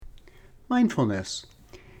Mindfulness.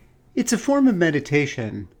 It's a form of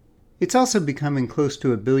meditation. It's also becoming close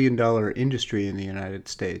to $1 billion industry in the United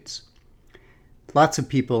States. Lots of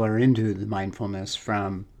people are into the mindfulness,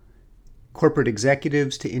 from corporate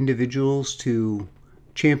executives to individuals to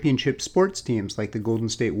championship sports teams like the Golden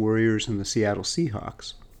State Warriors and the Seattle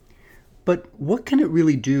Seahawks. But what can it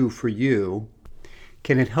really do for you?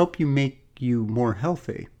 Can it help you make you more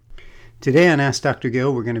healthy? Today on Ask Dr.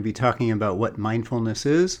 Gill, we're going to be talking about what mindfulness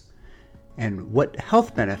is and what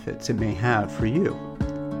health benefits it may have for you.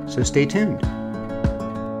 So stay tuned.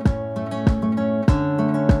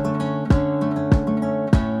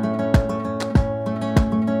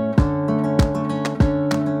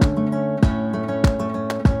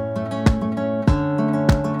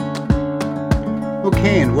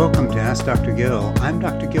 Okay, and welcome to Ask Dr. Gill. I'm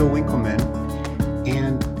Dr. Gill Winkleman,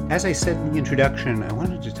 and as I said in the introduction, I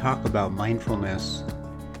wanted to talk about mindfulness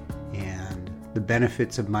and the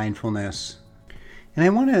benefits of mindfulness. And I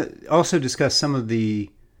want to also discuss some of the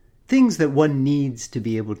things that one needs to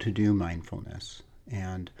be able to do mindfulness.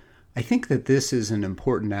 And I think that this is an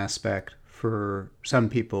important aspect for some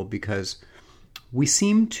people because we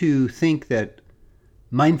seem to think that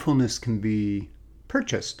mindfulness can be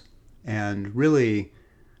purchased. And really,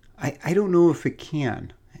 I don't know if it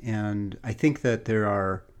can. And I think that there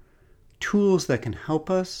are tools that can help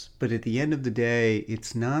us, but at the end of the day,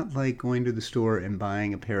 it's not like going to the store and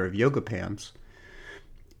buying a pair of yoga pants.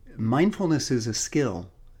 Mindfulness is a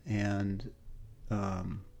skill, and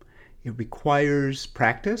it requires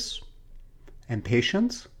practice and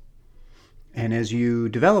patience. And as you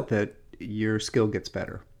develop it, your skill gets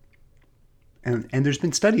better. And there's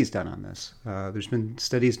been studies done on this. There's been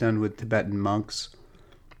studies done with Tibetan monks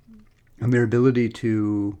and their ability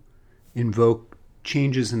to invoke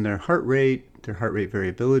changes in their heart rate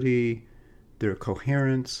variability, their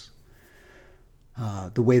coherence,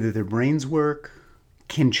 the way that their brains work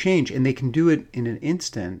can change, and they can do it in an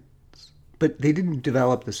instant, but they didn't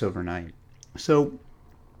develop this overnight. So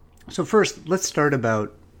first, let's start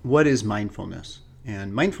about what is mindfulness.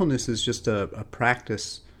 And mindfulness is just a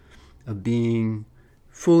practice of being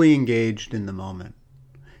fully engaged in the moment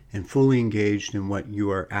and fully engaged in what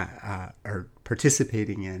you are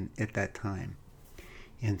participating in at that time.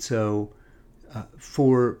 And so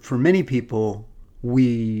for many people,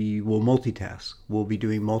 we will multitask. We'll be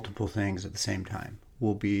doing multiple things at the same time.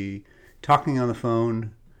 We'll be talking on the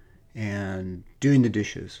phone and doing the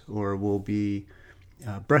dishes, or we'll be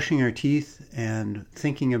brushing our teeth and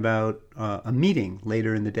thinking about a meeting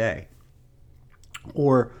later in the day.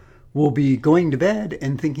 Or we'll be going to bed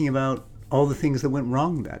and thinking about all the things that went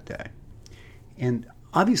wrong that day. And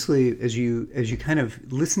obviously, as you kind of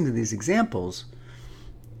listen to these examples,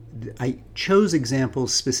 I chose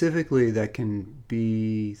examples specifically that can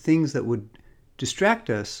be things that would distract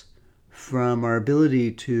us from our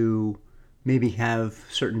ability to maybe have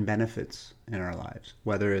certain benefits in our lives,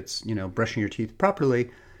 whether it's, brushing your teeth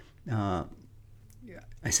properly. I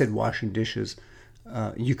said washing dishes.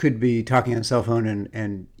 You could be talking on a cell phone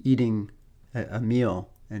and eating a meal,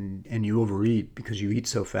 and you overeat because you eat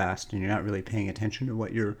so fast and you're not really paying attention to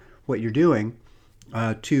what you're doing,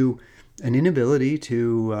 to an inability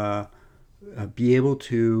to be able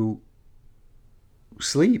to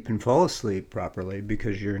sleep and fall asleep properly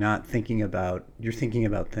because you're thinking about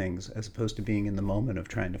things as opposed to being in the moment of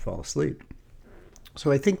trying to fall asleep.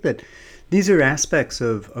 So I think that these are aspects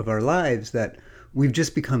of our lives that we've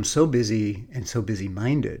just become so busy and so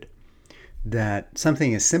busy-minded that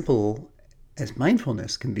something as simple as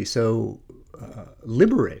mindfulness can be so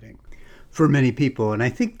liberating for many people. And I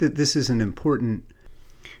think that this is an important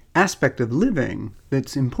aspect of living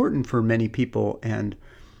that's important for many people. And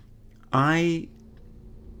I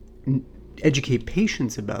educate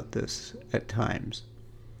patients about this at times.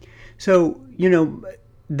 So,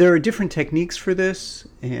 there are different techniques for this,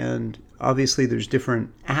 and obviously there's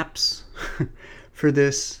different apps for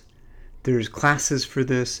this. There's classes for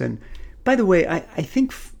this. And by the way, I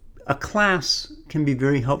think a class can be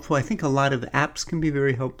very helpful. I think a lot of apps can be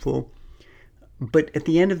very helpful. But at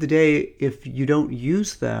the end of the day, if you don't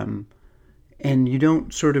use them and you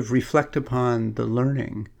don't sort of reflect upon the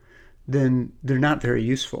learning, then they're not very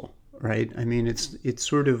useful, right? I mean, it's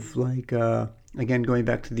sort of like, again, going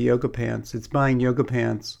back to the yoga pants, it's buying yoga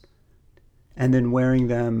pants and then wearing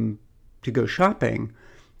them to go shopping.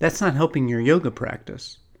 That's not helping your yoga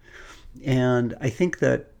practice. And I think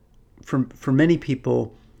that for many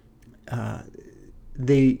people,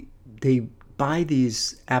 they buy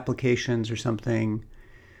these applications or something,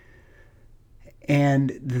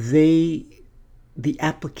 and the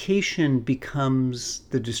application becomes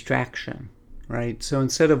the distraction, right? So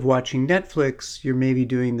instead of watching Netflix, you're maybe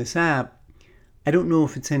doing this app, I don't know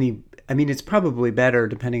if it's any, I mean, it's probably better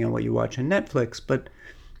depending on what you watch on Netflix, but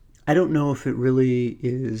I don't know if it really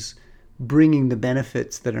is bringing the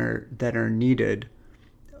benefits that are needed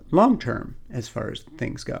long term as far as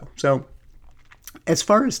things go. So as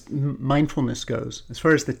far as mindfulness goes, as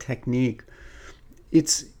far as the technique,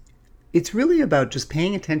 it's really about just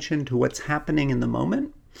paying attention to what's happening in the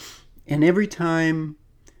moment. And every time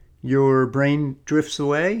your brain drifts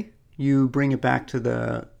away, you bring it back to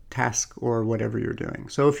the task or whatever you're doing.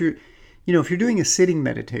 So if you're doing a sitting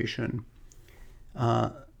meditation,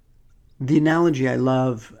 the analogy I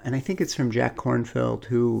love, and I think it's from Jack Kornfield,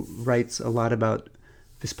 who writes a lot about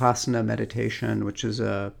Vipassana meditation, which is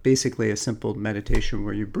basically a simple meditation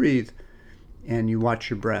where you breathe and you watch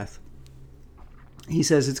your breath. He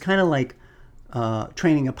says it's kind of like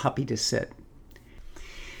training a puppy to sit.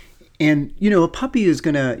 And, a puppy you're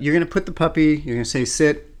going to put the puppy, you're going to say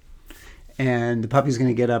sit, and the puppy's going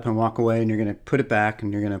to get up and walk away, and you're going to put it back,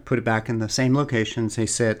 and you're going to put it back in the same location, say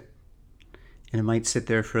sit, and it might sit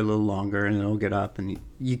there for a little longer, and it'll get up, and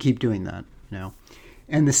you keep doing that,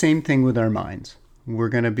 And the same thing with our minds. We're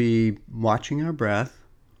going to be watching our breath,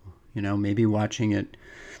 maybe watching it,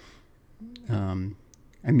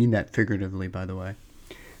 I mean that figuratively, by the way.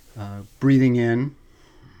 Breathing in,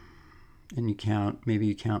 and you count, maybe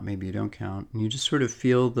you don't count, and you just sort of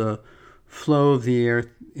feel the flow of the air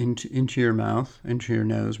into your mouth, into your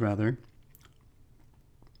nose rather,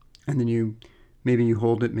 and then maybe you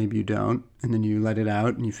hold it, maybe you don't, and then you let it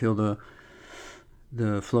out, and you feel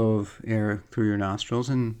the flow of air through your nostrils,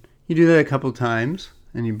 and you do that a couple times,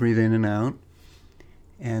 and you breathe in and out,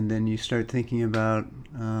 and then you start thinking about,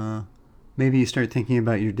 maybe you start thinking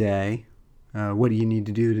about your day, what do you need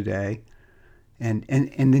to do today, and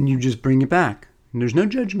then you just bring it back. And there's no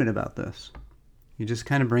judgment about this. You just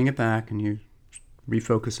kind of bring it back, and you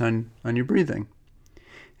refocus on your breathing.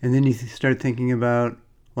 And then you start thinking about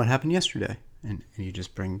what happened yesterday, and you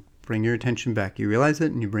just bring your attention back. You realize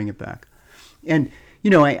it, and you bring it back. And,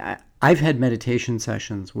 I've had meditation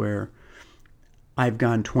sessions where I've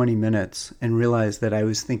gone 20 minutes and realized that I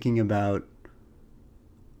was thinking about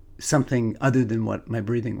something other than what my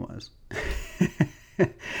breathing was.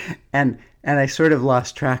 and I sort of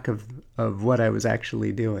lost track of what I was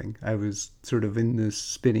actually doing. I was sort of in this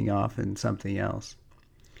spinning off in something else.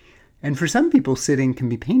 And for some people, sitting can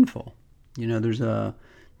be painful. There's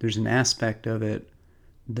an aspect of it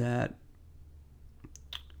that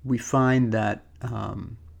we find that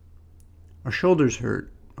our shoulders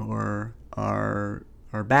hurt, or our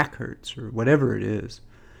back hurts, or whatever it is.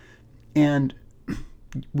 And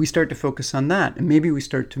we start to focus on that, and maybe we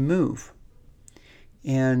start to move.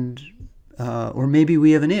 And or maybe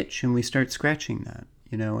we have an itch and we start scratching that,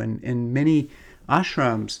 and in many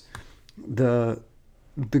ashrams, the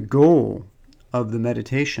goal of the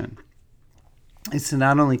meditation is to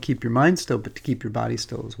not only keep your mind still, but to keep your body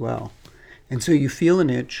still as well. And so you feel an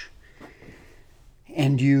itch,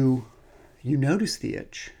 and you notice the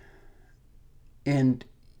itch, and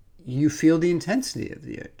you feel the intensity of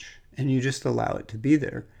the itch, and you just allow it to be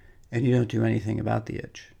there, and you don't do anything about the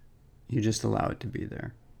itch. You just allow it to be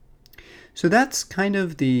there. So that's kind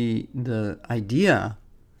of the idea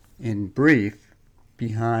in brief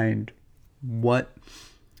behind what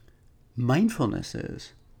mindfulness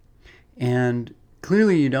is. And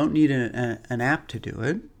clearly you don't need an app to do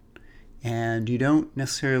it, and you don't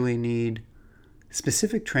necessarily need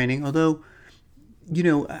specific training, although,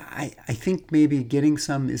 I think maybe getting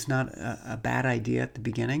some is not a bad idea at the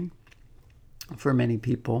beginning for many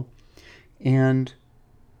people. And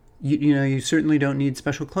you certainly don't need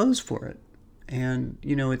special clothes for it. And,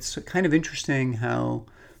 it's kind of interesting how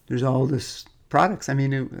there's all this products. I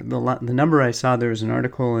mean, the number I saw, there was an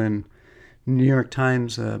article in New York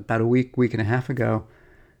Times about a week and a half ago.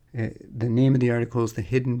 The name of the article is The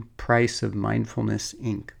Hidden Price of Mindfulness,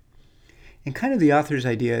 Inc. And kind of the author's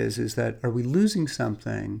idea is that, are we losing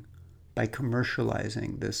something by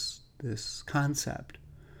commercializing this concept?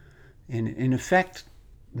 And in effect,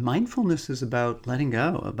 mindfulness is about letting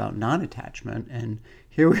go, about non-attachment. And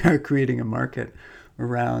here we are creating a market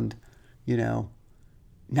around,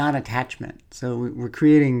 non-attachment. So we're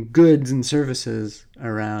creating goods and services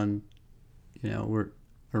around, we're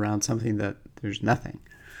around something that there's nothing.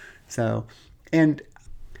 So, and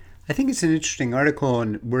I think it's an interesting article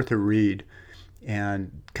and worth a read,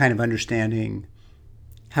 and kind of understanding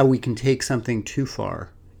how we can take something too far,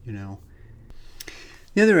 The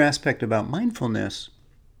other aspect about mindfulness,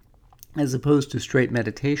 as opposed to straight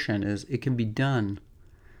meditation, is it can be done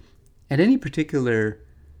at any particular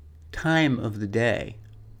time of the day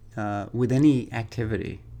with any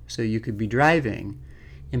activity. So you could be driving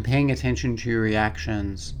and paying attention to your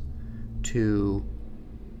reactions to,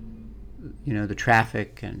 the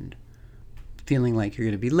traffic and feeling like you're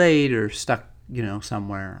going to be late or stuck,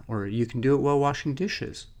 somewhere. Or you can do it while washing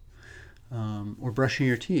dishes or brushing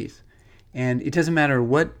your teeth. And it doesn't matter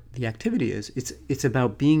what the activity is. It's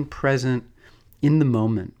about being present in the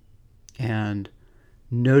moment and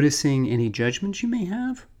noticing any judgments you may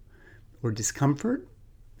have or discomfort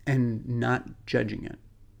and not judging it,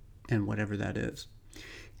 and whatever that is.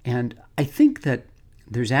 And I think that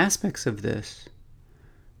there's aspects of this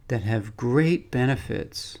that have great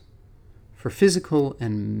benefits for physical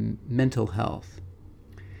and mental health.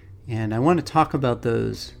 And I want to talk about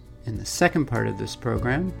those in the second part of this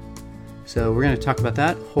program. So we're going to talk about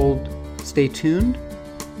that. Stay tuned,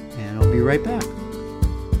 and I'll be right back.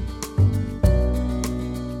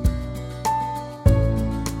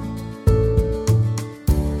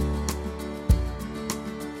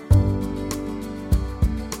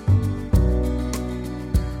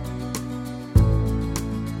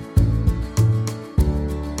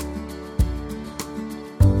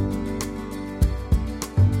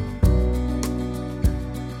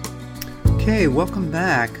 Okay, welcome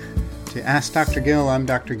back to Ask Dr. Gill. I'm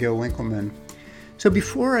Dr. Gil Winkelman. So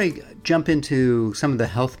before I jump into some of the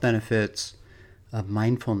health benefits of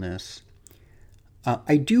mindfulness,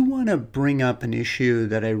 I do want to bring up an issue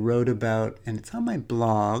that I wrote about, and it's on my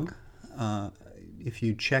blog. If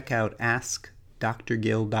you check out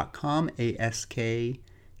askdrgil.com,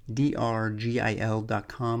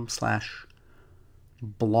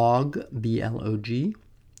 askdrgil.com/blog, B-L-O-G.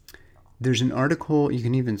 There's an article, you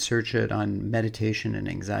can even search it, on meditation and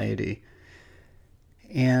anxiety.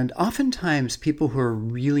 And oftentimes people who are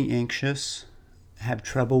really anxious have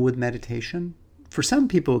trouble with meditation. For some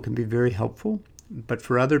people it can be very helpful, but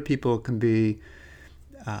for other people it can be,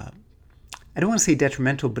 I don't want to say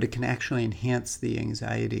detrimental, but it can actually enhance the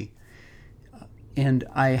anxiety. And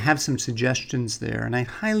I have some suggestions there, and I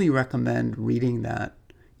highly recommend reading that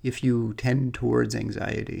if you tend towards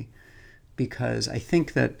anxiety, because I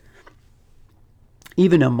think that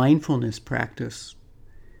even a mindfulness practice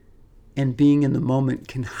and being in the moment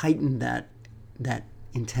can heighten that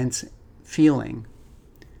intense feeling,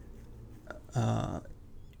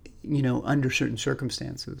 under certain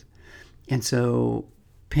circumstances. And so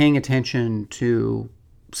paying attention to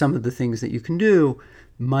some of the things that you can do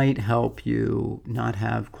might help you not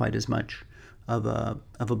have quite as much of a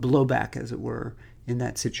blowback, as it were, in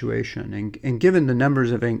that situation. And given the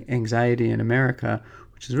numbers of anxiety in America,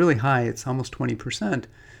 which is really high, it's almost 20%,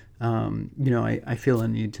 I feel a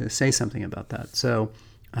need to say something about that. So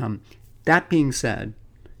that being said,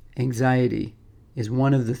 anxiety is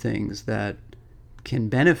one of the things that can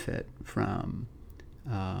benefit from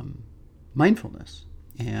mindfulness.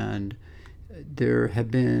 And there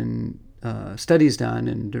have been studies done,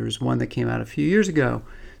 and there's one that came out a few years ago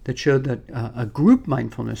that showed that a group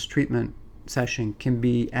mindfulness treatment session can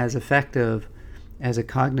be as effective as a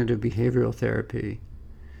cognitive behavioral therapy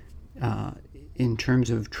in terms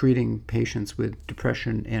of treating patients with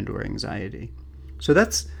depression and or anxiety. So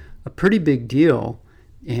that's a pretty big deal,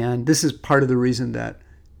 and this is part of the reason that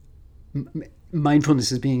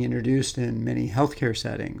mindfulness is being introduced in many healthcare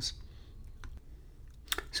settings.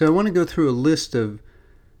 So I want to go through a list of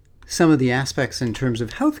some of the aspects in terms of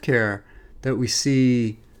healthcare that we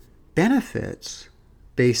see benefits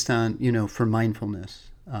based on, for mindfulness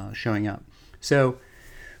showing up. So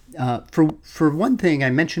for one thing, I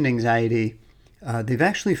mentioned anxiety. They've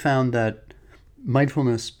actually found that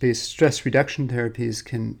mindfulness-based stress reduction therapies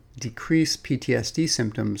can decrease PTSD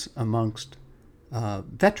symptoms amongst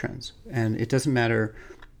veterans. And it doesn't matter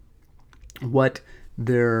what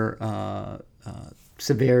their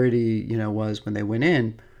severity, was when they went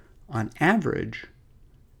in. On average,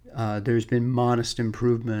 there's been modest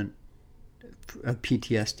improvement of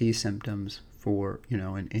PTSD symptoms for,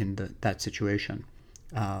 in that situation.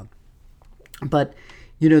 But,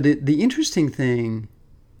 the interesting thing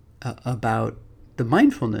about the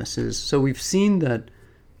mindfulness is, so we've seen that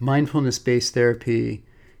mindfulness-based therapy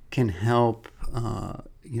can help,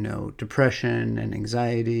 depression and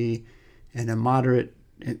anxiety, and a moderate,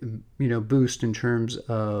 boost in terms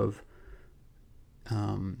of,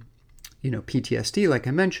 PTSD, like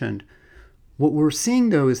I mentioned. What we're seeing,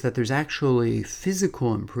 though, is that there's actually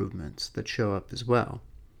physical improvements that show up as well.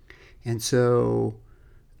 And so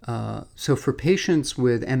for patients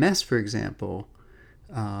with MS, for example,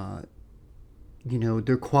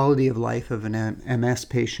 their quality of life of an MS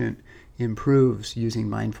patient improves using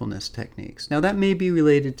mindfulness techniques. Now, that may be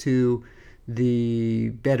related to the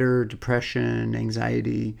better depression,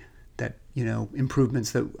 anxiety, that,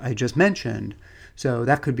 improvements that I just mentioned. So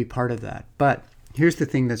that could be part of that. But here's the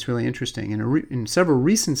thing that's really interesting. In several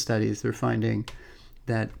recent studies, they're finding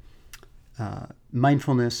that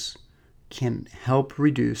mindfulness can help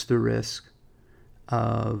reduce the risk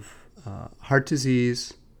of heart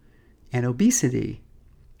disease and obesity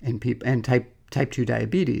in people, and type 2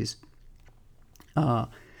 diabetes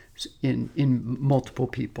in multiple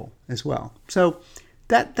people as well. So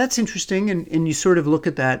that's interesting, and you sort of look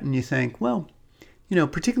at that and you think, well,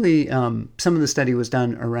 particularly some of the study was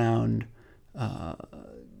done around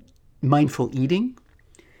mindful eating.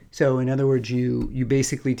 So in other words, you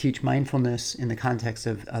basically teach mindfulness in the context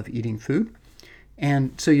of eating food.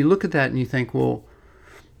 And so you look at that and you think, well,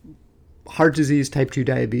 heart disease, type 2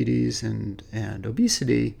 diabetes, and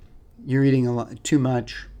obesity, you're eating a lot too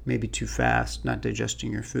much, maybe too fast, not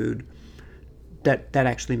digesting your food. That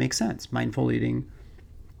actually makes sense. Mindful eating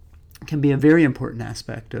can be a very important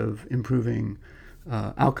aspect of improving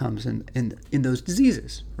outcomes in those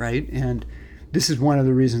diseases, right? And this is one of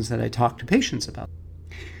the reasons that I talk to patients about.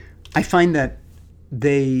 I find that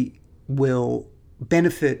they will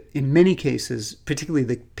benefit in many cases, particularly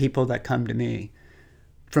the people that come to me,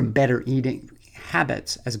 from better eating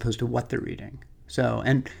habits as opposed to what they're eating. So,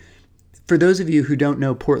 and for those of you who don't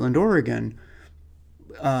know Portland, Oregon,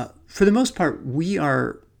 for the most part, we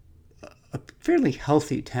are a fairly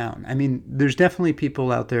healthy town. I mean, there's definitely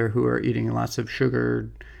people out there who are eating lots of sugar,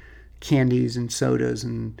 candies, and sodas,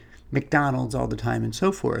 and McDonald's all the time, and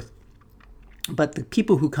so forth. But the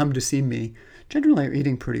people who come to see me generally are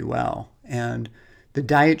eating pretty well. And the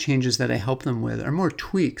diet changes that I help them with are more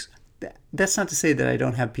tweaks. That's not to say that I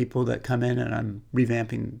don't have people that come in and I'm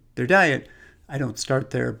revamping their diet. I don't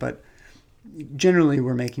start there, but generally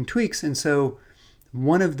we're making tweaks. And so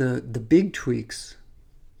one of the big tweaks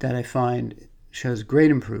that I find shows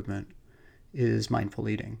great improvement is mindful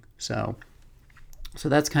eating. So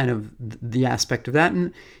that's kind of the aspect of that.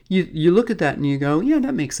 And you look at that and you go, yeah,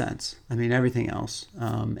 that makes sense. I mean, everything else.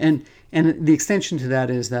 And the extension to that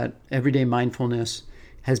is that everyday mindfulness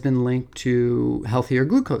has been linked to healthier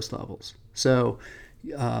glucose levels. So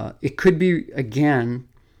it could be, again,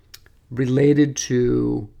 related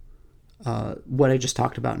to what I just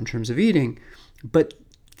talked about in terms of eating. But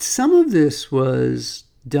some of this was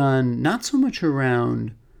done not so much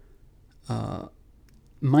around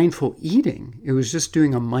mindful eating. It was just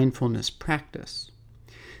doing a mindfulness practice.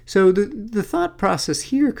 So the thought process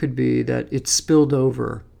here could be that it spilled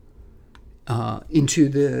over into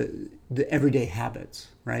the everyday habits,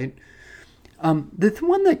 right? The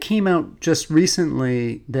one that came out just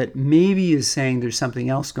recently that maybe is saying there's something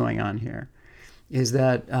else going on here is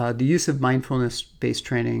that the use of mindfulness-based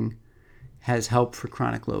training has helped for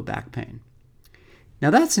chronic low back pain. Now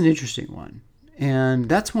that's an interesting one, and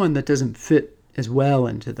that's one that doesn't fit as well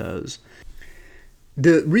into those.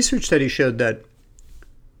 The research study showed that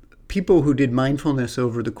people who did mindfulness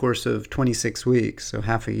over the course of 26 weeks, so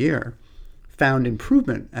half a year, found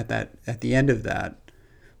improvement at the end of that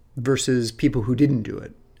versus people who didn't do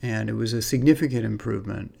it. And it was a significant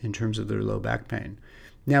improvement in terms of their low back pain.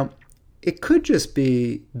 Now, it could just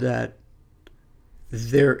be that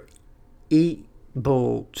they're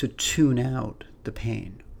able to tune out the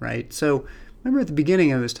pain, right? So remember at the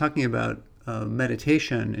beginning I was talking about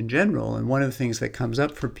meditation in general, and one of the things that comes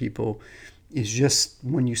up for people is just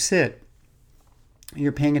when you sit,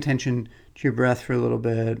 you're paying attention to your breath for a little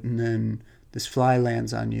bit, and then this fly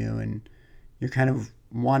lands on you, and you're kind of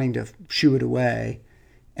wanting to shoo it away,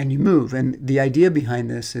 and you move. And the idea behind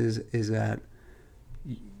this is that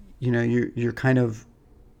you're kind of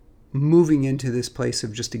moving into this place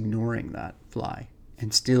of just ignoring that fly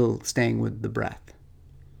and still staying with the breath.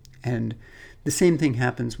 And the same thing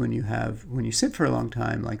happens when you sit for a long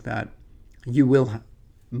time like that.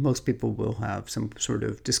 Most people will have some sort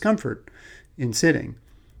of discomfort in sitting,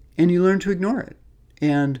 and you learn to ignore it.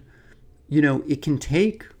 And it can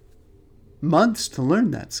take months to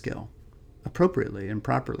learn that skill appropriately and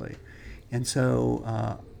properly. And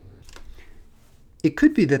so it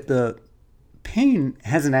could be that the pain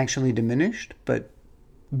hasn't actually diminished, but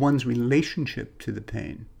one's relationship to the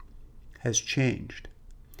pain has changed.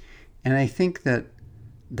 And I think that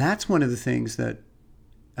that's one of the things that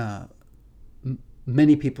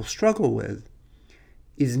many people struggle with,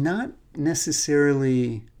 is not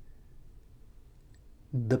necessarily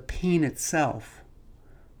the pain itself,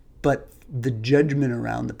 but the judgment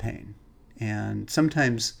around the pain. And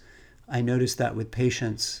sometimes I notice that with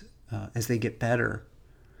patients as they get better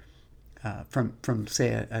from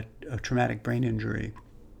say, a traumatic brain injury,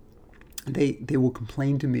 they will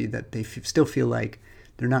complain to me that they still feel like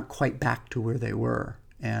they're not quite back to where they were.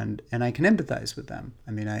 And I can empathize with them.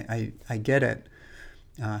 I mean, I get it.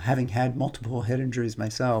 Having had multiple head injuries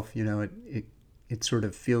myself, it it sort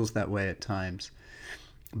of feels that way at times.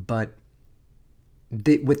 But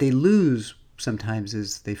what they lose sometimes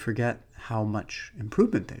is they forget how much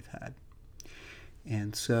improvement they've had.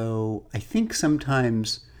 And so I think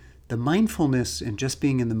sometimes the mindfulness and just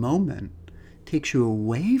being in the moment takes you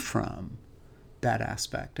away from that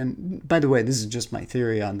aspect. And by the way, this is just my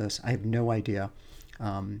theory on this. I have no idea.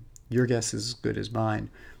 Your guess is as good as mine.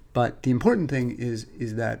 But the important thing is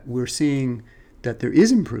that we're seeing that there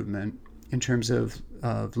is improvement in terms of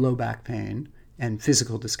low back pain and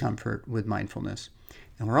physical discomfort with mindfulness.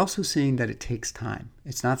 And we're also seeing that it takes time.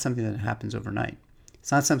 It's not something that happens overnight.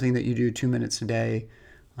 It's not something that you do 2 minutes a day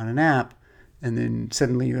on an app and then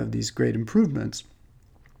suddenly you have these great improvements.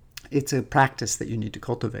 It's a practice that you need to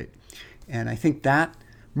cultivate. And I think that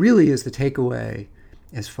really is the takeaway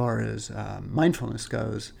as far as mindfulness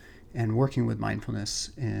goes and working with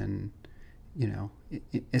mindfulness and,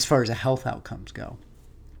 as far as the health outcomes go.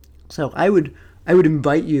 So I would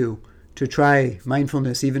invite you to try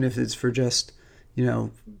mindfulness, even if it's for just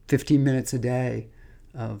 15 minutes a day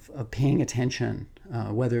of paying attention,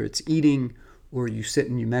 whether it's eating or you sit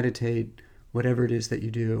and you meditate, whatever it is that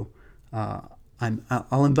you do.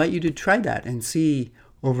 I'll invite you to try that and see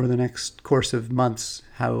over the next course of months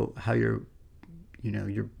how your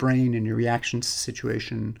brain and your reactions to the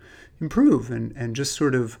situation improve, and just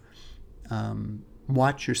sort of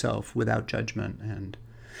watch yourself without judgment. And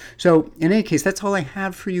so in any case, that's all I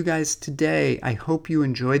have for you guys today. I hope you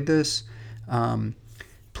enjoyed this.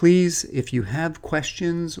 Please, if you have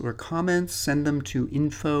questions or comments, send them to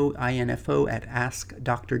info at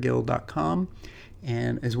askdrgill.com.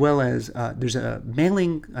 And as well as there's a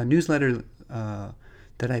newsletter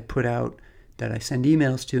that I put out that I send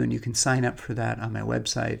emails to, and you can sign up for that on my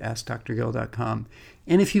website, askdrgill.com.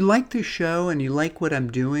 And if you like this show and you like what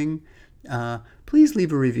I'm doing, please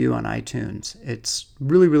leave a review on iTunes. It's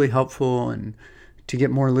really, really helpful and to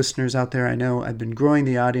get more listeners out there. I know I've been growing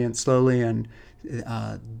the audience slowly, and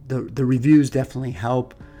the reviews definitely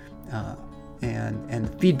help, and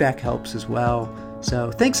the feedback helps as well.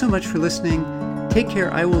 So thanks so much for listening. Take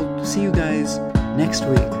care. I will see you guys next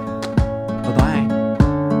week. Bye-bye.